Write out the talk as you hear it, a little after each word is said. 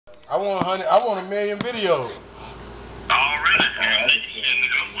I want 100. I want 1 million videos. Already.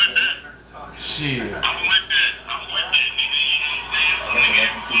 Shit. I'm with that.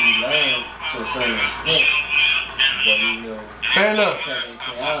 That's until you learn to a certain extent. But you know, Man, look.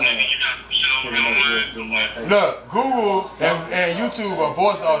 Look, Google and YouTube are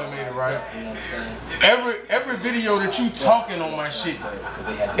voice automated, right? Every video that you talking on my shit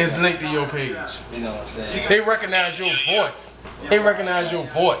is linked to your page. They recognize your voice. They recognize your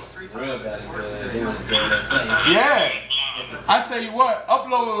voice. Yeah. I tell you what,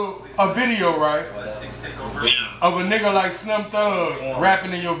 upload a video, right, of a nigga like Slim Thug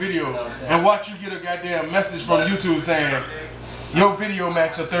rapping in your video, and watch you get a goddamn message from YouTube saying your video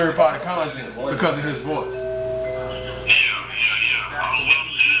match a third-party content because of his voice.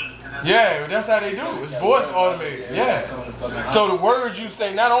 Yeah, that's how they do. It's voice automated. Yeah. So the words you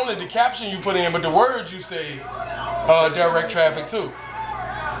say, not only the caption you put in, but the words you say, direct traffic too.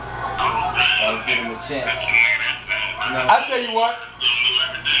 I tell you what.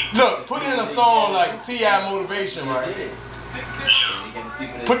 Look, put in a song like T.I. Motivation, right?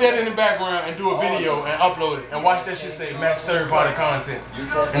 Put that in the background and do a video and upload it and watch that shit say match third-party content,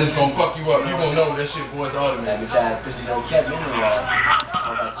 and it's gonna fuck you up. You gonna know that shit voice automated.